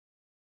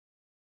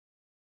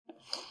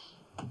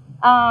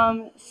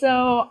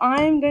So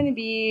I'm going to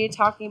be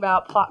talking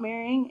about plot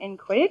mirroring in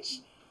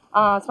Quidditch.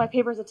 So my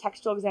paper is a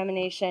textual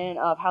examination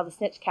of how the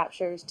Snitch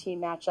captures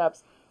team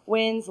matchups,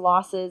 wins,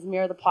 losses,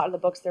 mirror the plot of the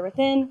books they're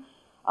within,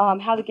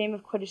 how the game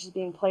of Quidditch is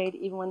being played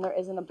even when there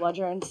isn't a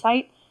bludger in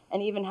sight,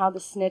 and even how the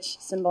Snitch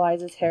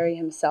symbolizes Harry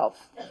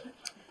himself.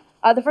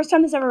 The first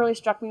time this ever really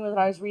struck me was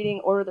when I was reading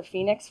Order of the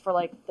Phoenix for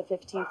like the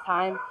 15th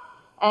time.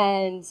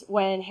 And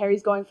when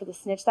Harry's going for the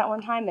Snitch that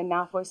one time, and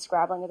Malfoy's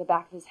scrabbling at the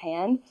back of his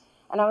hand.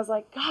 And I was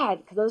like, God,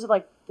 because those are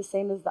like the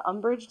same as the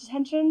Umbridge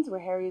detentions,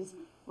 where Harry's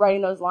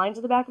writing those lines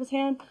at the back of his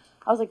hand.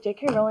 I was like,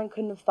 J.K. Rowling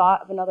couldn't have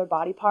thought of another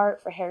body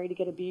part for Harry to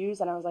get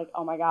abused. And I was like,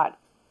 oh my God,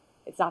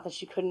 it's not that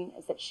she couldn't,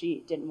 it's that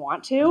she didn't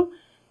want to.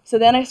 So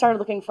then I started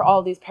looking for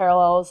all these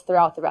parallels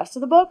throughout the rest of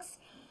the books.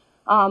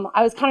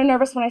 I was kind of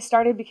nervous when I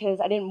started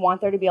because I didn't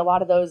want there to be a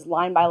lot of those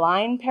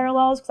line-by-line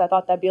parallels because I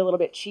thought that'd be a little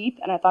bit cheap,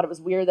 and I thought it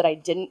was weird that I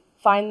didn't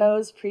find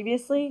those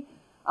previously.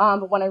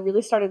 But when I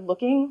really started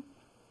looking,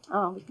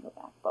 we can go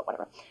back, but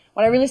whatever.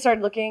 When I really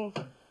started looking,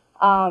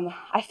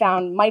 I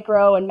found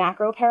micro and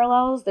macro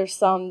parallels. There's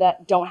some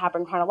that don't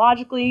happen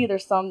chronologically.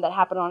 There's some that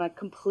happen on a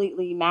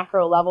completely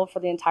macro level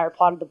for the entire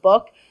plot of the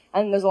book,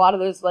 and there's a lot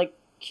of those like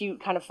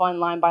cute, kind of fun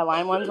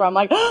line-by-line ones where I'm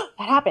like, oh,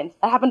 that happened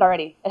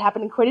already. It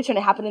happened in Quidditch and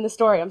it happened in the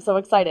story. I'm so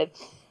excited.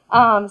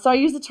 So I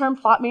use the term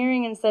plot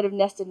mirroring instead of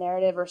nested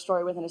narrative or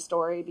story within a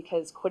story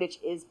because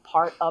Quidditch is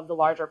part of the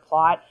larger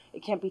plot.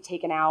 It can't be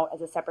taken out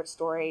as a separate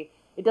story.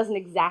 It doesn't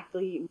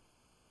exactly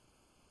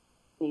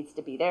needs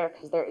to be there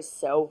because there is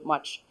so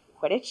much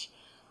Quidditch.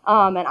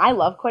 And I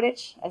love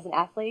Quidditch as an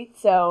athlete.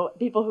 So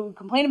people who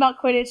complain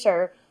about Quidditch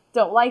or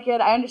don't like it,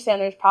 I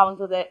understand there's problems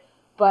with it,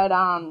 but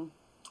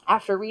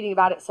after reading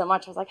about it so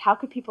much, I was like, how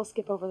could people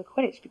skip over the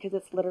Quidditch? Because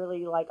it's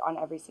literally like on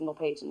every single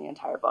page in the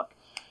entire book.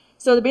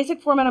 So the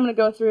basic format I'm going to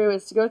go through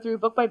is to go through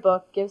book by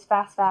book, gives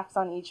fast facts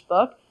on each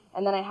book,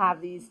 and then I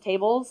have these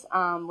tables,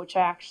 which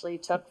I actually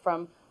took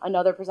from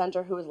another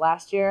presenter who was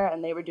last year,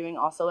 and they were doing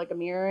also like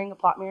a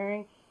plot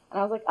mirroring, and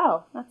I was like,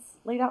 oh, that's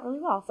laid out really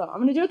well, so I'm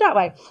going to do it that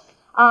way.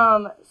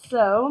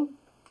 So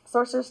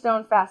Sorcerer's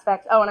Stone fast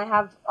facts. Oh, and I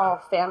have all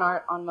fan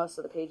art on most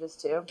of the pages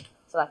too,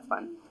 so that's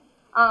fun.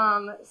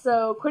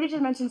 So Quidditch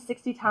is mentioned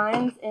 60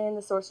 times in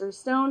the Sorcerer's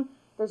Stone.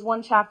 There's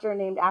one chapter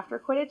named after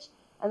Quidditch,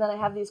 and then I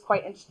have these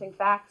quite interesting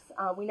facts.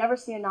 We never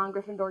see a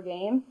non-Gryffindor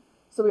game,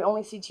 so we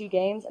only see 2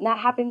 games, and that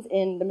happens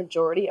in the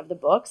majority of the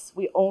books.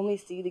 We only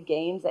see the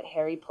games that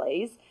Harry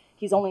plays.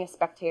 He's only a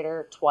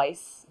spectator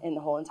twice in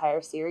the whole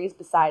entire series,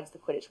 besides the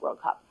Quidditch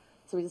World Cup.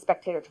 So he's a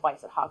spectator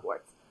twice at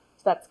Hogwarts.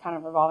 So that's kind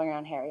of revolving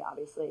around Harry,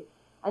 obviously.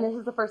 And this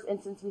is the first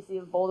instance we see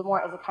of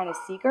Voldemort as a kind of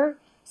seeker.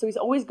 So he's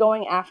always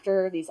going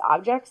after these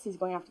objects. He's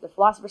going after the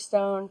Philosopher's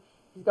Stone,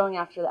 he's going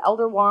after the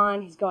Elder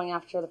Wand, he's going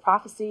after the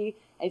Prophecy,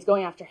 and he's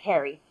going after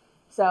Harry.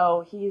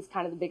 So he's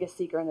kind of the biggest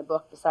seeker in the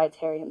book besides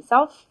Harry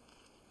himself.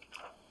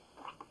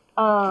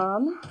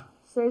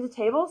 So there's a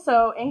table.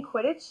 So in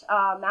Quidditch,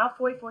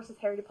 Malfoy forces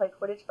Harry to play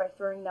Quidditch by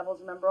throwing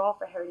Neville's Rememberall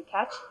for Harry to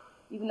catch,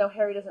 even though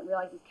Harry doesn't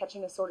realize he's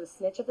catching a sort of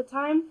snitch at the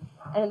time.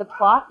 And in the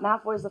plot,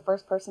 Malfoy is the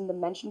first person to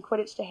mention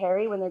Quidditch to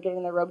Harry when they're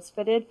getting their robes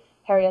fitted.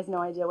 Harry has no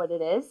idea what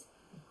it is.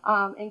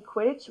 In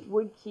Quidditch,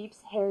 Wood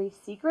keeps Harry's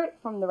secret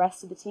from the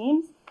rest of the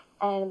teams,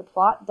 and in the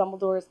plot,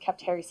 Dumbledore has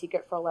kept Harry's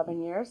secret for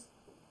 11 years.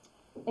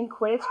 In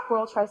Quidditch,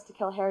 Quirrell tries to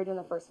kill Harry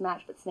during the first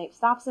match, but Snape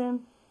stops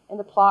him. In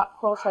the plot,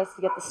 Quirrell tries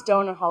to get the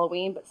stone on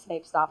Halloween, but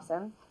Snape stops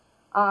him.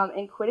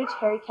 In Quidditch,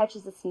 Harry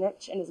catches the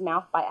snitch in his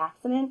mouth by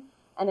accident,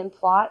 and in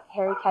plot,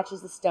 Harry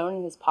catches the stone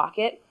in his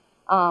pocket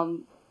by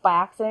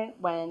accident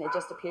when it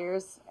just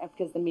appears,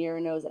 because the mirror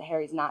knows that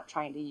Harry's not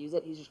trying to use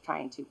it, he's just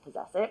trying to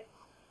possess it.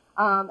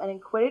 And in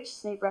Quidditch,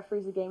 Snape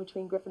referees a game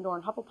between Gryffindor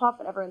and Hufflepuff,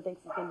 and everyone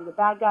thinks he's going to be the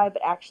bad guy,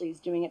 but actually he's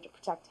doing it to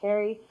protect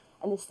Harry.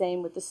 And the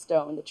same with the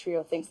stone. The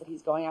trio thinks that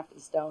he's going after the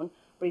stone,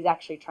 but he's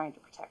actually trying to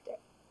protect it.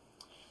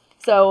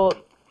 So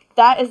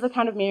that is the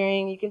kind of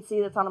mirroring. You can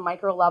see that's on a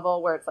micro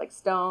level where it's like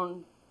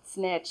stone,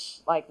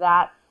 snitch, like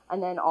that,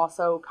 and then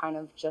also kind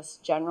of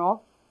just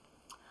general.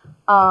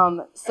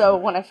 So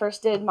when I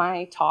first did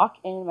my talk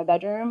in my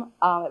bedroom,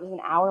 it was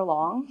an hour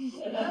long,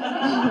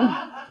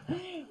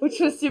 which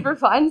was super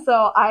fun.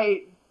 So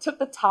I took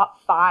the top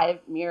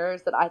 5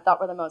 mirrors that I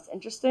thought were the most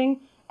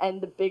interesting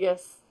and the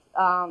biggest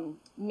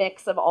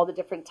mix of all the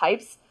different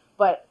types.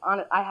 But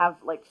I have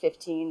like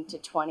 15 to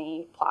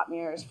 20 plot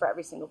mirrors for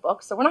every single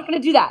book. So we're not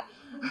going to do that.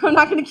 I'm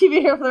not going to keep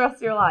you here for the rest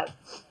of your lives.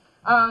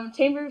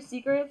 Chamber of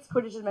Secrets,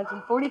 Quidditch is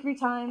mentioned 43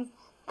 times.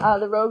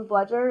 The Rogue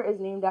Bludger is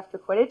named after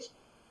Quidditch.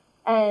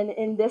 And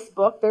in this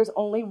book, there's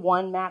only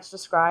 1 match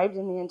described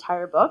in the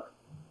entire book.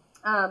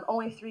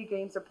 Only 3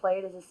 games are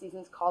played as the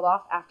season's called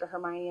off after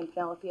Hermione and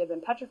Penelope have been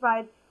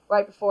petrified,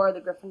 right before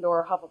the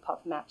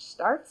Gryffindor-Hufflepuff match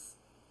starts.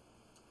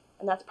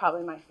 And that's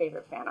probably my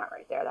favorite fan art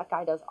right there. That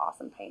guy does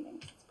awesome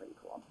paintings. It's pretty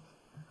cool.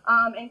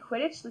 In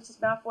Quidditch, Lucius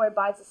Malfoy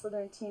buys the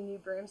Slytherin team new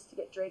brooms to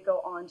get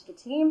Draco onto the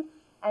team.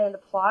 And in the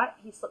plot,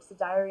 he slips the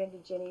diary into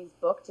Ginny's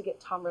book to get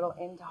Tom Riddle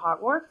into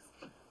Hogwarts.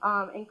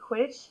 In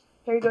Quidditch,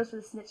 Harry goes for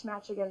the Snitch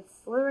match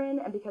against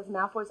Slytherin, and because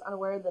Malfoy's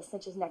unaware the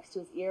Snitch is next to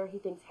his ear, he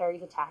thinks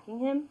Harry's attacking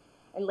him.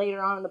 And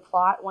later on in the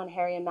plot, when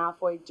Harry and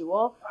Malfoy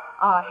duel,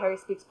 Harry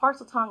speaks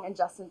Parseltongue, and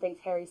Justin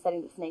thinks Harry's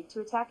setting the snake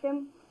to attack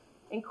him.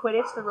 In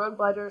Quidditch, the rogue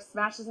bludger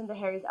smashes into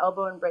Harry's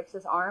elbow and breaks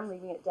his arm,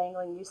 leaving it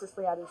dangling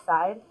uselessly at his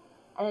side.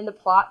 And in the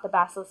plot, the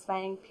basilisk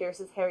fang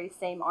pierces Harry's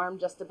same arm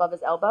just above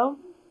his elbow.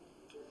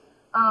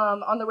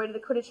 On the way to the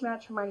Quidditch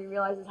match, Hermione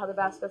realizes how the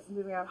basilisk is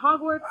moving around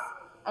Hogwarts,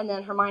 and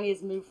then Hermione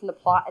is moved from the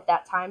plot at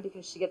that time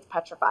because she gets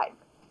petrified.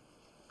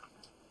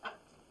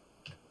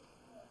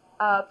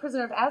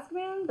 Prisoner of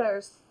Azkaban,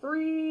 there's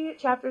 3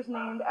 chapters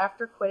named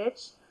after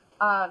Quidditch.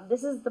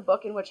 This is the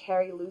book in which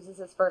Harry loses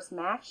his first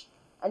match,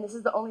 and this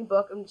is the only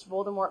book in which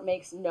Voldemort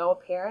makes no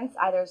appearance,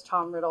 either as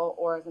Tom Riddle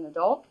or as an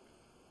adult.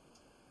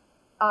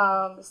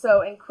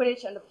 So in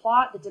Quidditch and the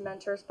plot, the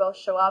Dementors both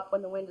show up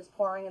when the wind is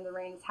pouring and the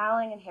rain is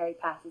howling and Harry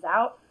passes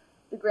out.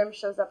 The Grim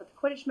shows up at the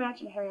Quidditch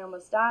match and Harry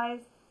almost dies.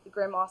 The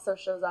Grim also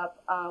shows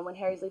up when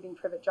Harry's leaving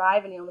Privet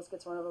Drive and he almost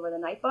gets run over by the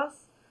night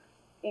bus.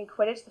 In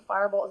Quidditch, the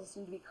Firebolt is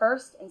assumed to be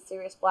cursed and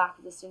Sirius Black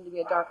is assumed to be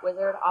a dark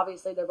wizard.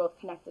 Obviously, they're both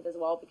connected as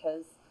well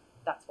because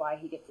that's why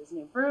he gets his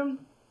new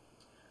broom.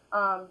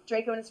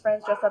 Draco and his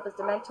friends dress up as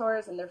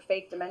Dementors, and they're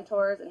fake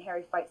Dementors, and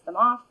Harry fights them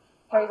off.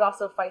 Harry's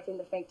also fighting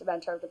the fake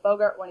Dementor of the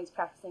Bogart when he's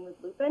practicing with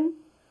Lupin.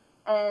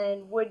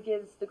 And Wood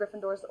gives the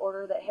Gryffindors the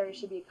order that Harry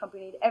should be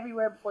accompanied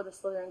everywhere before the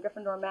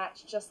Slytherin-Gryffindor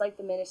match, just like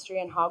the Ministry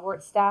and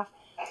Hogwarts staff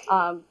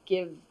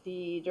give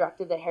the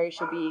directive that Harry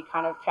should be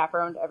kind of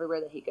chaperoned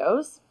everywhere that he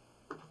goes.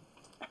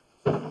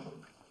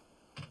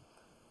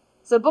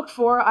 So Book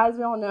 4, as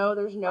we all know,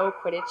 there's no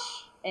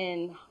Quidditch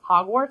in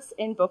Hogwarts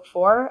in Book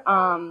 4.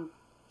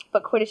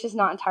 But Quidditch is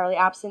not entirely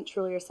absent,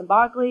 truly or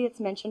symbolically. It's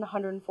mentioned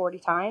 140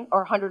 times, or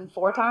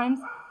 104 times.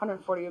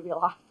 140 would be a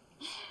lot.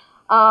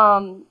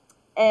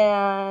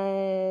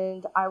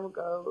 And I will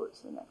go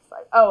to the next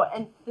slide. Oh,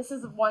 and this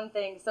is one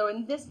thing. So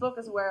in this book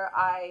is where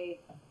I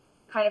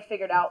kind of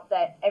figured out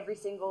that every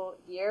single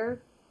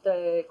year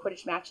the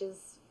Quidditch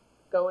matches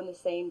go in the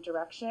same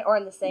direction, or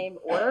in the same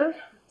order.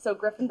 So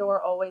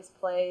Gryffindor always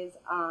plays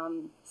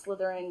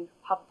Slytherin,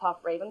 Hufflepuff,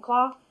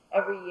 Ravenclaw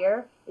every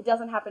year. It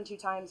doesn't happen 2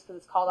 times because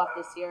it's called off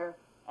this year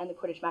and the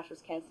Quidditch match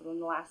was canceled in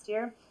the last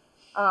year.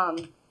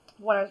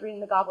 When I was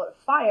reading The Goblet of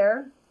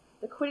Fire,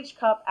 the Quidditch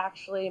Cup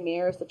actually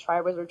mirrors the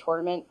Triwizard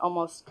Tournament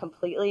almost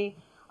completely.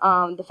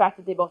 The fact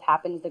that they both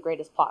happen is the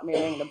greatest plot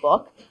mirroring in the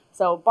book.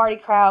 So Barty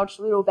Crouch,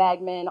 Ludo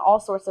Bagman, all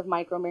sorts of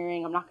micro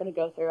mirroring. I'm not going to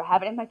go through. I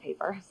have it in my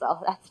paper,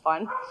 so that's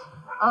fun.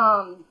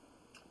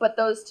 But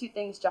those 2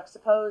 things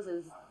juxtapose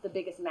is the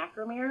biggest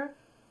macro mirror.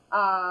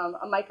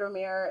 A micro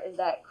mirror is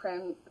that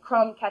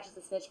Crumb catches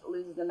the snitch but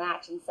loses the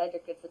match, and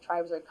Cedric gets the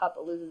Triwizard Cup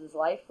but loses his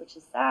life, which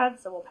is sad,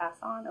 so we'll pass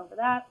on over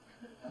that.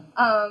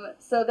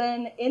 So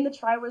then in the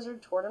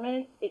Triwizard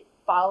Tournament, it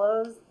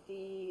follows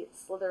the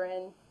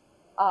Slytherin,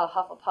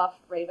 Hufflepuff,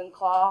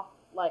 Ravenclaw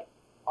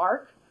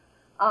arc.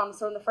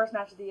 So in the first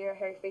match of the year,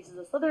 Harry faces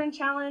a Slytherin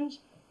challenge.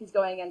 He's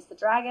going against the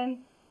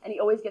dragon, and he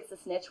always gets the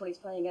snitch when he's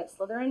playing against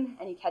Slytherin,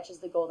 and he catches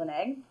the golden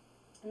egg.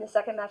 In the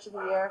second match of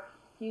the year,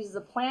 he uses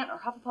a plant or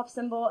Hufflepuff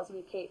symbol, as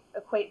we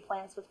equate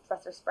plants with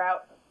Professor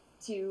Sprout,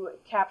 to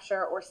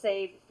capture or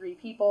save 3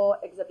 people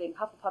exhibiting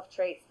Hufflepuff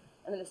traits.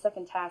 And then the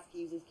second task, he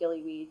uses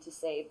Gillyweed to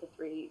save the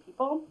 3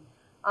 people.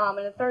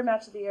 In the third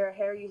match of the year,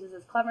 Harry uses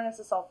his cleverness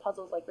to solve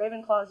puzzles like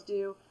Ravenclaws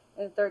do.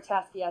 In the third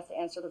task, he has to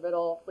answer the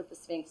riddle with the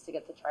Sphinx to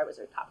get the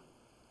Triwizard Cup.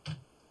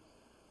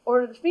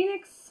 Order of the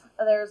Phoenix,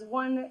 there's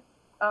 1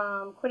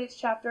 Quidditch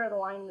chapter, The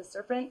Lion and the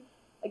Serpent.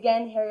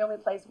 Again, Harry only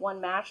plays 1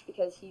 match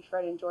because he,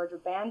 Fred, and George are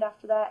banned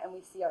after that, and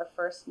we see our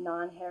first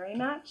non-Harry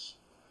match.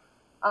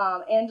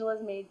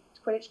 Angela's made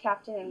Quidditch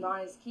captain and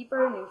Ron is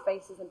keeper, new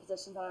faces and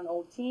positions on an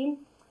old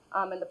team.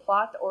 In the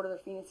plot, the Order of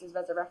the Phoenix is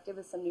resurrected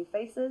with some new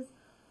faces.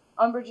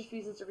 Umbridge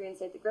refuses to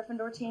reinstate the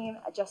Gryffindor team,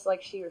 just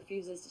like she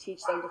refuses to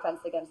teach them defense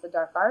against the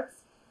dark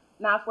arts.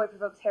 Malfoy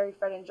provokes Harry,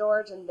 Fred, and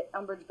George, and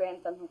Umbridge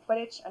bans them from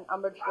Quidditch, and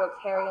Umbridge provokes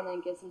Harry and then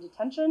gives him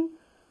detention.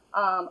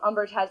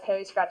 Umbridge has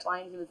Harry scratch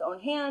lines with his own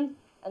hand,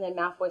 and then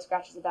Malfoy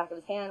scratches the back of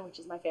his hand, which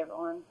is my favorite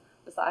one,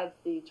 besides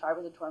the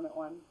Triwizard Tournament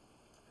one.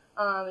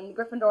 And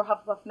the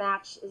Gryffindor-Hufflepuff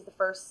match is the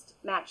first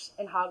match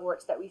in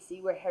Hogwarts that we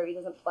see where Harry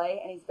doesn't play,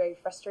 and he's very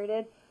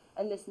frustrated.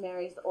 And this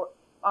mirrors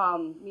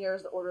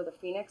the Order of the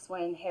Phoenix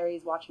when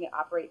Harry's watching it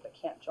operate but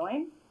can't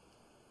join.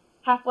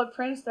 Half-Blood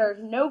Prince,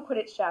 there's no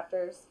Quidditch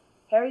chapters.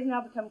 Harry's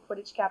now become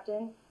Quidditch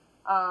captain,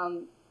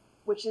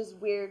 which is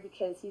weird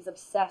because he's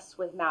obsessed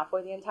with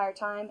Malfoy the entire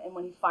time, and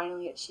when he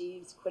finally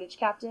achieves Quidditch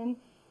captain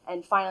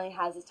and finally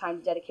has his time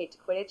to dedicate to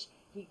Quidditch,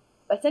 he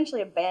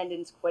essentially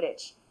abandons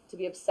Quidditch to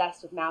be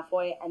obsessed with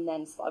Malfoy and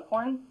then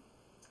Slughorn.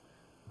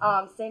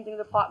 Same thing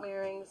with the plot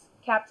mirrors.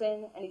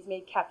 Captain, and he's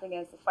made captain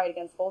against the fight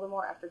against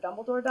Voldemort after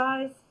Dumbledore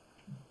dies.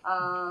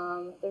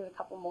 There's a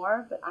couple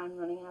more, but I'm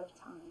running out of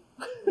time.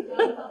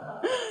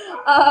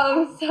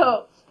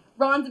 So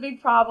Ron's a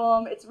big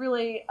problem. It's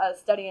really a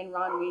study in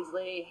Ron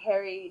Weasley.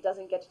 Harry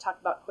doesn't get to talk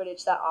about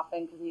Quidditch that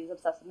often because he's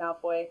obsessed with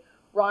Malfoy.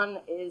 Ron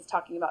is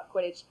talking about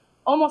Quidditch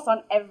almost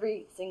on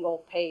every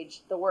single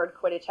page. The word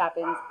Quidditch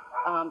happens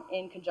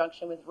in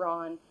conjunction with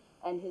Ron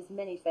and his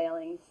many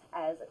failings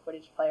as a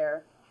Quidditch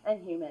player.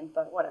 and human,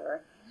 but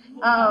whatever.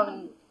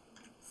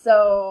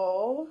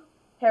 So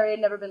Harry had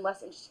never been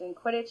less interested in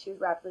Quidditch. He was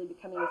rapidly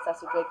becoming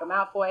obsessed with Draco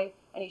Malfoy,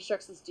 and he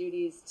shirks his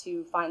duties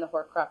to find the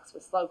Horcrux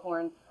with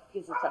Slughorn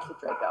because he's obsessed with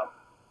Draco.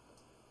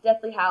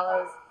 Deathly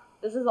Hallows.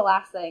 This is the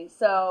last thing.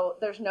 So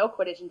there's no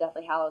Quidditch in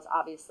Deathly Hallows,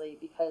 obviously,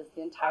 because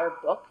the entire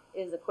book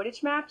is a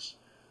Quidditch match.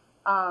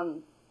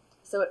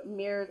 So it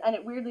mirrors, and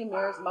it weirdly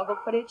mirrors Muggle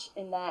Quidditch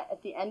in that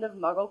at the end of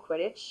Muggle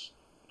Quidditch,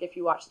 if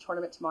you watch the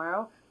tournament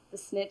tomorrow, the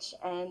Snitch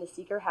and the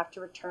Seeker have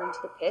to return to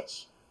the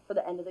pitch for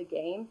the end of the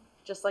game,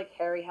 just like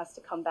Harry has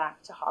to come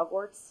back to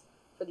Hogwarts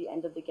for the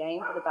end of the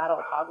game, for the Battle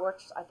of Hogwarts,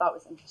 which I thought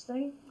was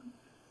interesting.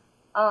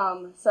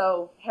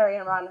 So Harry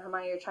and Ron and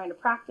Hermione are trying to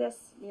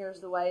practice, mirrors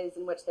the ways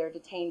in which they're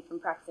detained from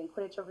practicing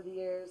Quidditch over the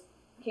years.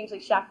 Kingsley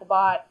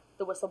Shacklebot,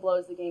 the whistle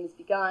blows, the game has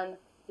begun.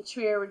 The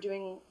trio are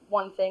doing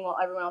one thing while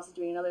everyone else is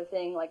doing another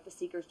thing, like the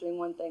Seeker's doing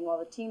one thing while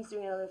the team's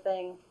doing another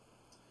thing.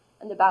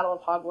 And the Battle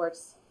of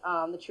Hogwarts,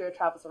 the trio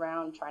travels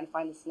around trying to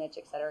find the Snitch,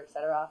 etc.,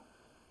 etc.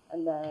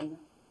 And then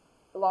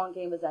the long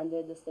game has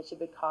ended, the Snitch had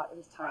been caught, it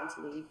was time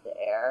to leave the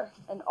air,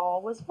 and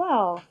all was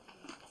well.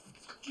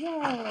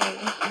 Yay!